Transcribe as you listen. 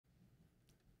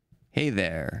Hey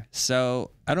there.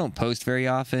 So I don't post very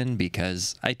often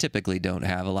because I typically don't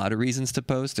have a lot of reasons to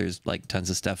post. There's like tons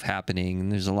of stuff happening, and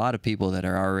there's a lot of people that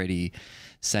are already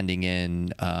sending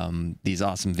in these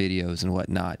awesome videos and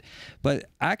whatnot. But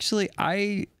actually,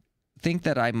 I think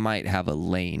that I might have a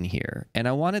lane here, and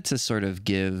I wanted to sort of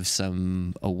give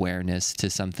some awareness to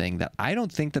something that I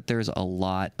don't think that there's a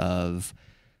lot of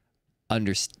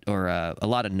a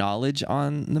lot of knowledge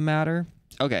on the matter.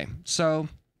 Okay, so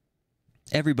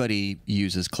everybody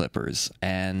uses clippers,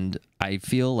 and I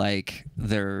feel like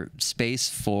their space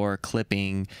for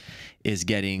clipping is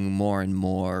getting more and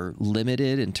more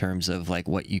limited in terms of like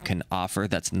what you can offer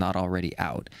that's not already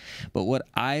out. But what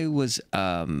I was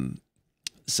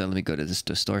so let me go to this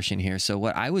distortion here. So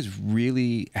what I was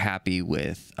really happy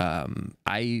with,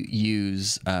 I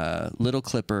use little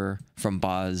clipper from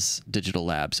Boz Digital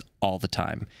Labs all the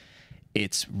time.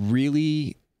 It's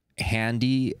really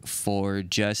handy for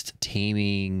just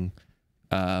taming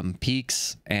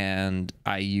peaks, and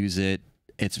I use it.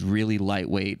 It's really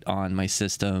lightweight on my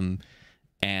system,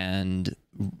 and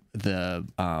the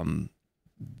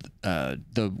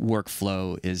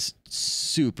workflow is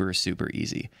super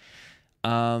easy.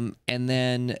 And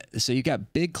then so you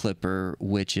got Big Clipper,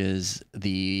 which is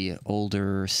the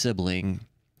older sibling,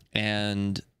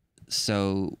 and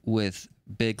so with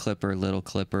Big Clipper, Little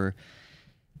Clipper,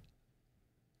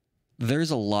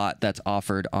 there's a lot that's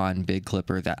offered on Big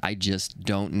Clipper that I just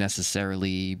don't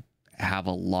necessarily have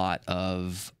a lot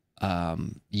of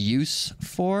use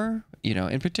for. You know,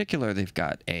 in particular, they've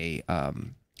got a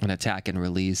an attack and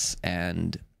release,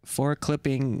 and for a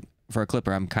clipper,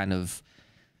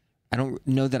 I don't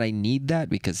know that I need that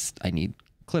because I need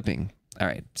clipping. All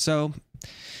right, so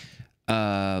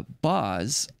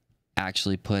Boz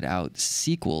actually put out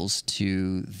sequels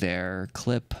to their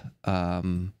clip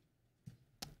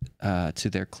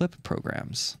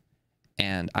programs,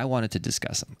 and I wanted to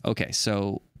discuss them. Okay,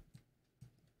 so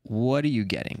what are you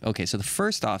getting? Okay, so the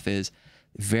first off is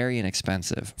very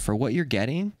inexpensive. For what you're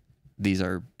getting, these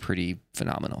are pretty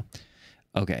phenomenal.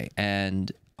 Okay, and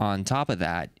on top of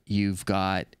that, you've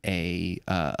got a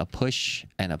push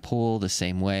and a pull the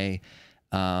same way.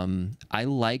 I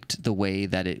liked the way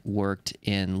that it worked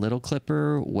in Little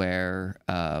Clipper, where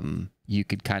you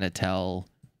could kind of tell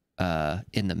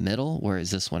in the middle,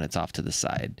 whereas this one, it's off to the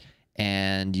side.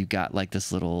 And you got like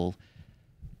this little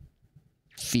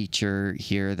feature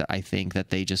here that I think that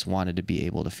they just wanted to be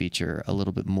able to feature a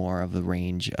little bit more of the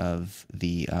range of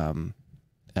the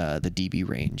dB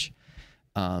range.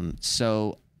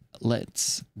 So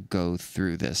let's go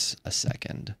through this a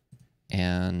second.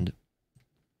 And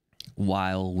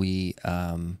while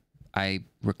I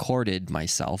recorded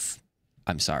myself,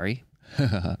 I'm sorry.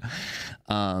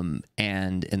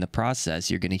 And in the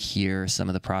process, you're going to hear some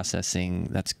of the processing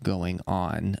that's going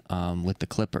on with the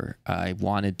clipper. I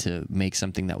wanted to make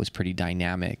something that was pretty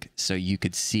dynamic, so you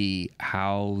could see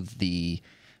how the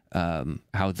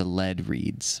lead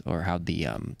reads, or how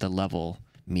the level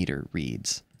meter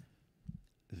reads.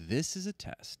 This is a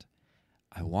test.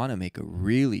 I want to make a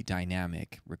really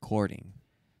dynamic recording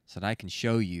so that I can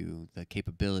show you the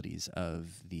capabilities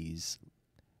of these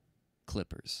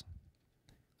clippers.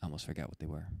 I almost forgot what they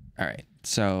were. All right,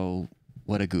 so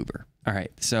what a goober. All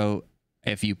right, so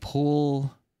if you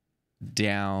pull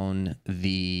down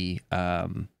the,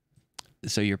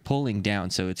 so you're pulling down,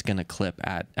 so it's going to clip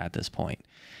at this point,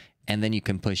 and then you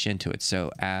can push into it. So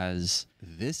as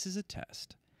this is a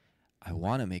test, I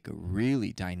want to make a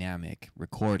really dynamic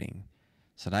recording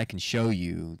so that I can show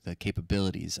you the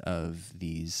capabilities of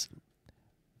these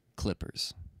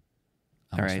clippers.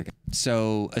 All right,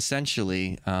 so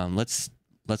essentially, let's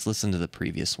listen to the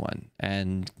previous one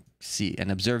and see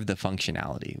and observe the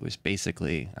functionality. It was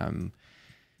basically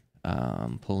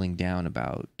pulling down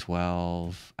about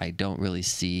 12. I don't really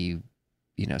see,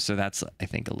 so that's, I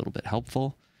think, a little bit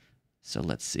helpful. So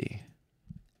let's see.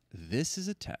 This is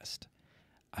a test.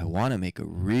 I want to make a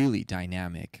really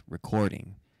dynamic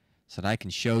recording so that I can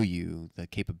show you the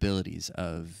capabilities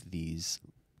of these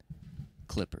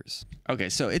clippers. Okay,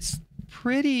 so it's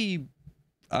pretty,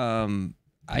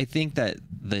 I think that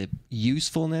the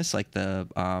usefulness, like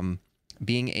the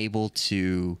being able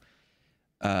to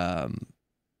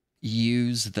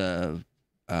use the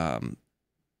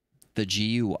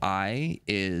GUI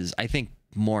is, I think,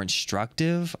 more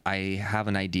instructive. I have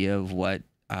an idea of what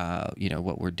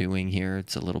what we're doing here.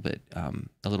 It's a little bit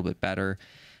better.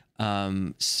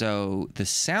 So the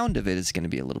sound of it is going to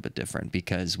be a little bit different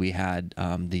because we had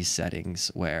these settings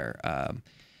where I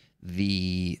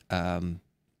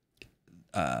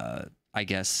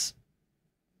guess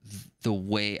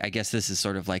this is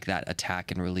sort of like that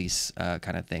attack and release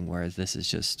kind of thing, whereas this is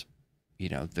just, you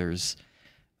know, there's,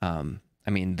 I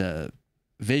mean, the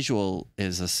visual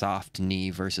is a soft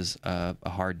knee versus a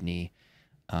hard knee.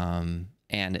 And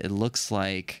it looks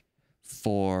like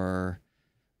for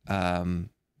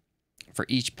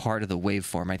each part of the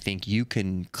waveform, I think you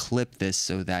can clip this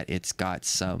so that it's got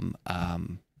some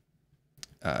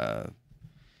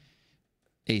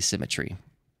asymmetry.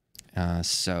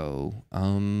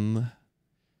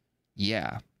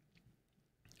 Yeah.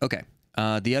 Okay.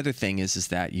 The other thing is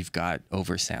that you've got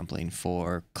oversampling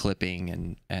for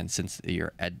clipping, and since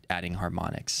you're adding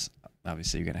harmonics,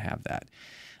 obviously you're going to have that.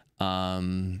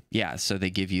 Yeah, so they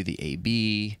give you the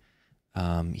AB.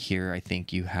 Here I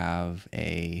think you have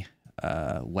a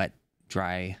wet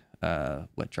dry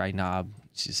knob.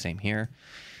 It's the same here.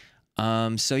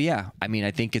 So yeah, I mean,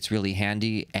 I think it's really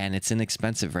handy, and it's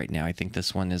inexpensive right now. I think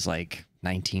this one is like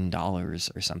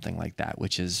 $19 or something like that,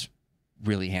 which is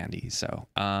really handy. So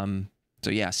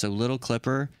yeah, so little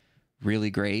clipper, really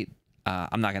great.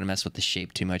 I'm not gonna mess with the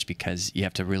shape too much because you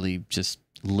have to really just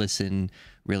listen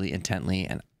really intently,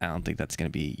 and I don't think that's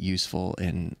gonna be useful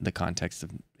in the context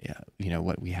of you know,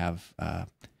 what we have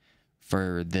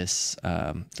for this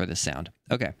sound.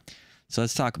 Okay, so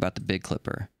let's talk about the big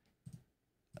clipper.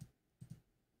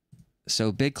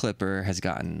 So big clipper has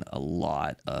gotten a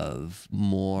lot of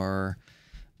more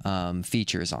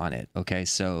features on it. Okay,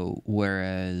 so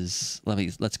whereas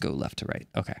let's go left to right.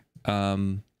 Okay,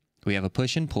 we have a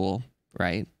push and pull,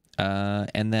 right?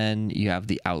 And then you have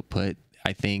the output.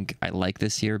 I think I like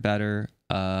this here better.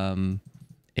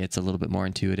 It's a little bit more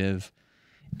intuitive.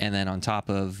 And then on top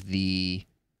of the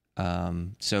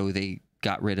so they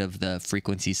got rid of the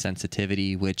frequency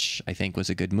sensitivity, which I think was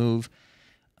a good move.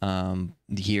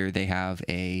 Here they have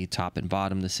a top and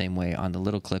bottom the same way on the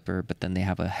little clipper, but then they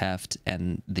have a heft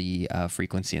and the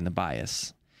frequency and the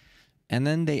bias. And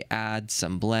then they add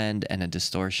some blend and a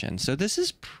distortion. So this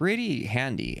is pretty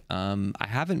handy. I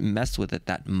haven't messed with it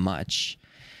that much,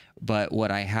 but what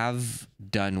I have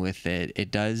done with it,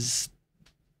 it does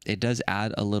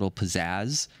add a little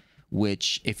pizzazz,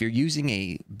 which if you're using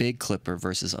a big clipper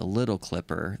versus a little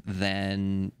clipper,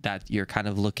 then that you're kind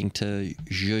of looking to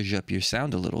zhuzh up your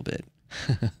sound a little bit.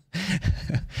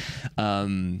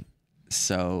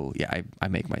 So yeah, I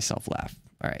make myself laugh.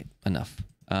 All right, enough.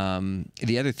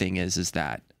 The other thing is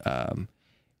that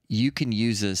you can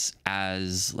use this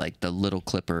as like the little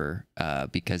clipper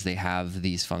because they have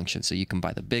these functions. So you can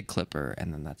buy the big clipper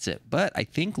and then that's it. But I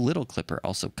think little clipper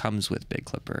also comes with big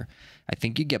clipper. I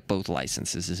think you get both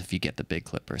licenses if you get the big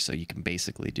clipper. So you can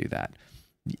basically do that.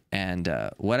 And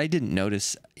what I didn't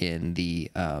notice in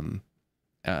the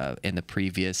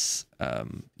previous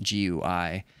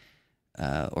GUI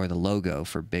or the logo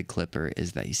for big clipper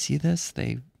is that you see this?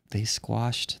 They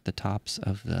squashed the tops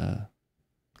of the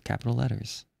capital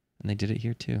letters. And they did it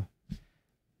here too.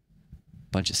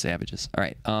 Bunch of savages. All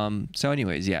right. So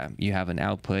anyways, yeah, you have an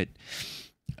output.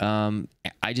 I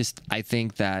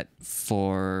think that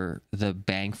for the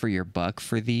bang for your buck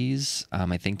for these,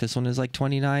 I think this one is like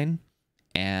 $29,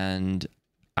 and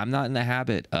I'm not in the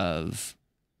habit of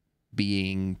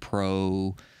being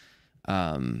pro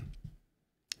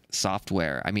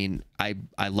software. I mean, I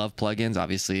love plugins.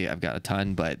 Obviously, I've got a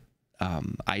ton, but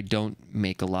I don't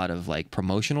make a lot of like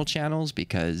promotional channels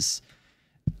because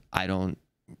I don't,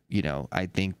 you know, I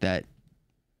think that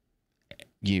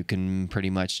you can pretty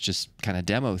much just kind of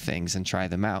demo things and try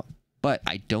them out. But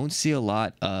I don't see a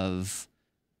lot of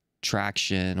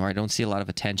traction, or I don't see a lot of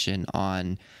attention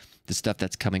on the stuff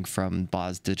that's coming from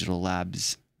Boz Digital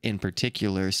Labs, in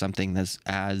particular, something that's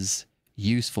as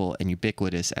useful and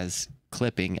ubiquitous as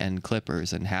clipping and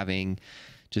clippers, and having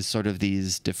just sort of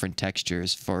these different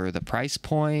textures for the price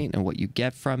point and what you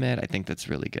get from it. I think that's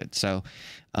really good. So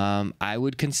I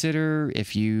would consider,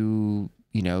 if you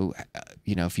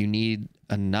if you need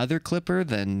another clipper,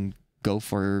 then go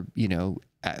for,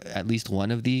 at least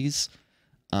one of these.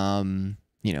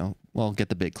 Well, get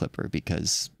the big clipper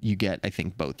because you get, I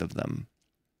think, both of them,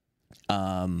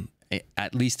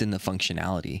 at least in the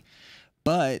functionality.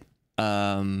 But,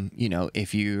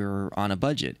 if you're on a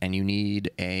budget and you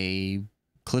need a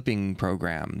clipping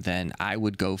program, then I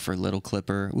would go for little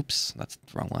clipper. Oops, that's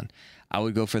the wrong one. I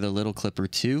would go for the little clipper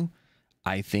 2.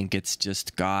 I think it's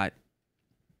just got,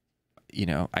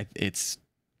 it's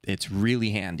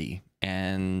really handy,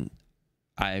 and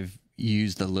I've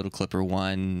used the little clipper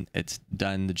 1. It's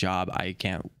done the job. I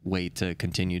can't wait to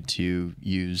continue to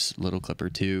use little clipper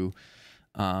 2.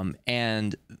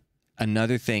 And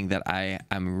another thing that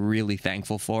I'm really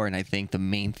thankful for, and I think the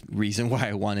main reason why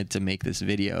I wanted to make this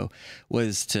video,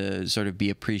 was to sort of be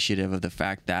appreciative of the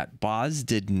fact that Boz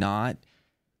did not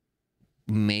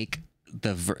make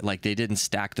like they didn't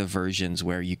stack the versions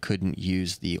where you couldn't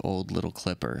use the old little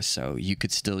clipper, so you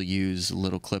could still use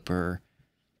little clipper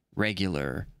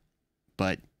regular,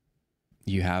 but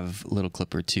you have little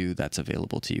clipper 2 that's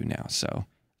available to you now. So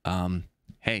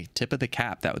hey, tip of the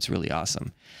cap, that was really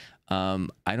awesome.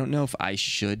 I don't know if I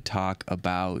should talk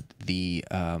about the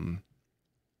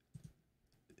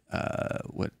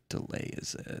what delay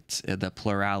is it? The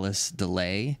Pluralis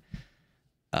delay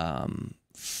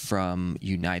from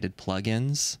United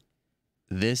Plugins.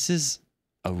 This is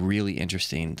a really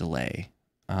interesting delay.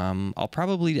 I'll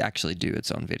probably actually do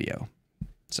its own video,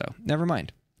 so never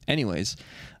mind. Anyways,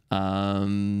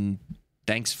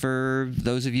 thanks for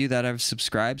those of you that have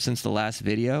subscribed since the last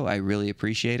video. I really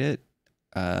appreciate it.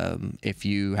 If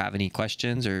you have any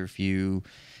questions, or if you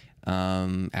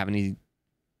have any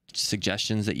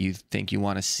suggestions that you think you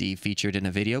want to see featured in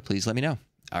a video, please let me know.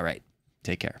 All right,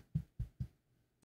 take care.